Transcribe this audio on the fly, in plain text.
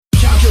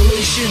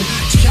calculation,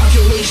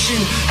 calculation.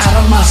 Out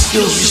of my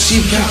skills,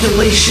 receive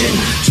calculation,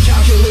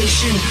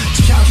 calculation,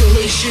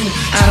 calculation.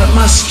 Out of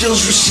my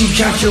skills, receive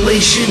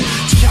calculation,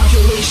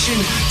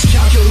 calculation,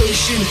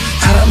 calculation.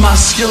 Out of my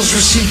skills,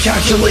 receive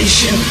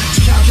calculation,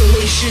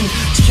 calculation,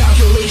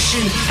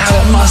 calculation. Out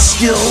of my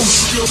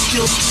skills,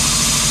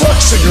 fuck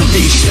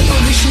segregation.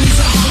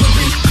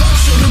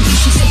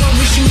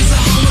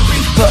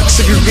 Fuck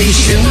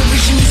segregation.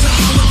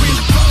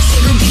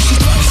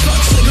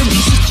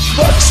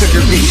 Fuck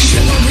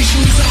segregation.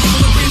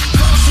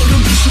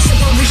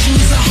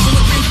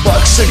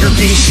 Fuck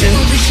segregation.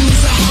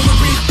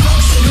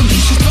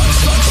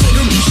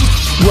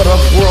 What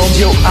up world,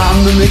 yo,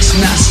 I'm the mix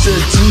master,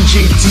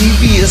 DJ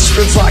Devious,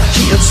 spreads like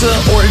cancer,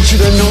 origin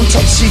unknown,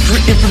 top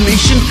secret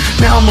information.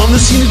 Now I'm on the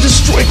scene to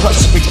destroy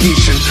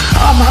classification.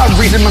 I'm high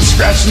rated, my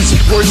scratch and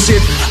supports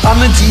it.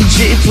 I'm a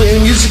DJ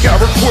playing music I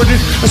recorded.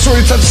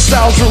 Assorted types of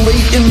styles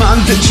relate in my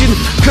invention.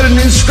 Cutting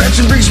and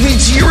scratching brings me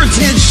to your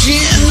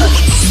attention.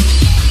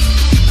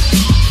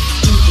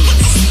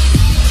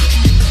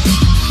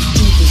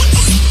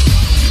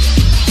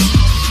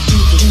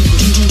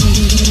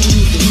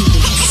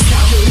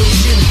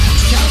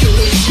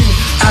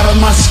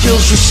 My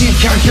skills receive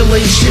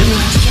calculation.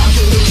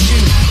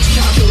 Calculation,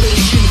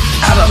 calculation.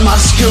 Out of my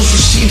skills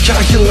receive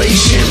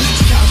calculation.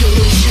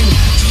 Calculation,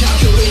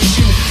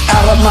 calculation.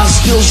 Out of my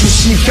skills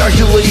receive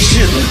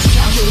calculation.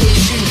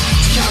 Calculation,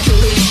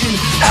 calculation.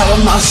 Out of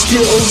my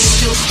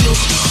skills.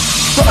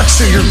 Fuck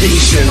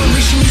segregation.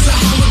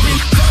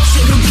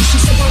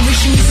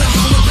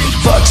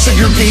 Fuck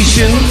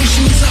segregation.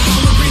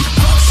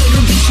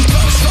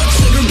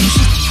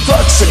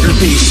 Fuck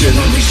segregation.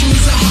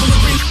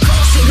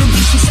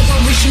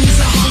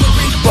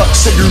 Fuck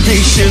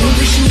segregation.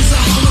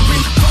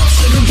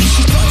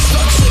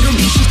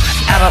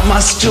 Out of my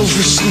skills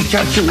receive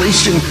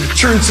calculation.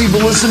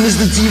 Turntablism is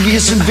the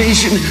devious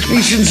invasion.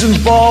 Nations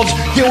involved,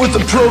 get with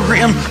the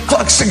program.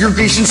 Fuck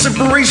segregation.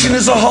 Separation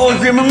is a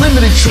hologram.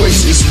 Unlimited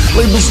choices.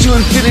 Labels to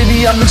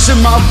infinity. I'm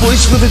mixing my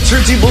voice with the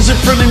turntables in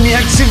front of me.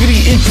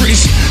 Activity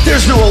increase.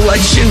 There's no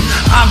election.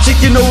 I'm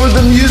taking over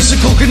the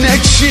musical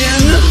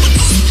connection.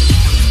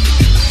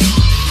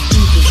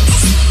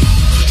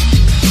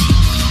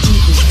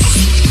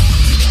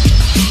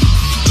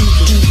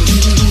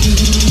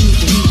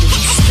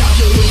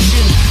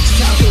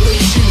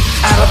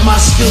 My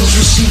skills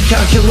receive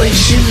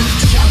calculation.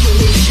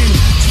 Calculation,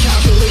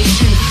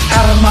 calculation.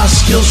 Out of my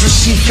skills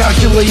receive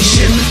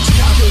calculation.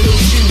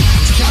 Calculation,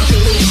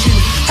 calculation.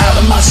 Out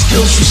of my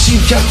skills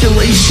receive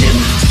calculation.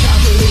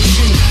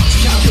 Calculation,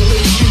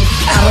 calculation.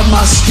 Out of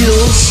my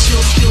skills.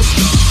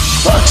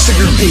 Fuck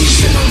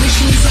segregation.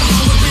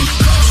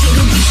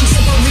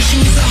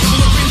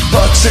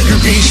 Fuck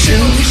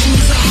segregation.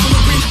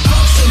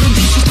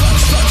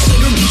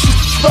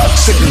 Fuck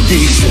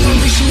segregation.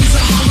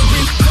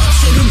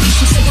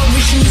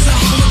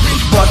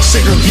 Fuck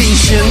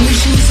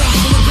segregation.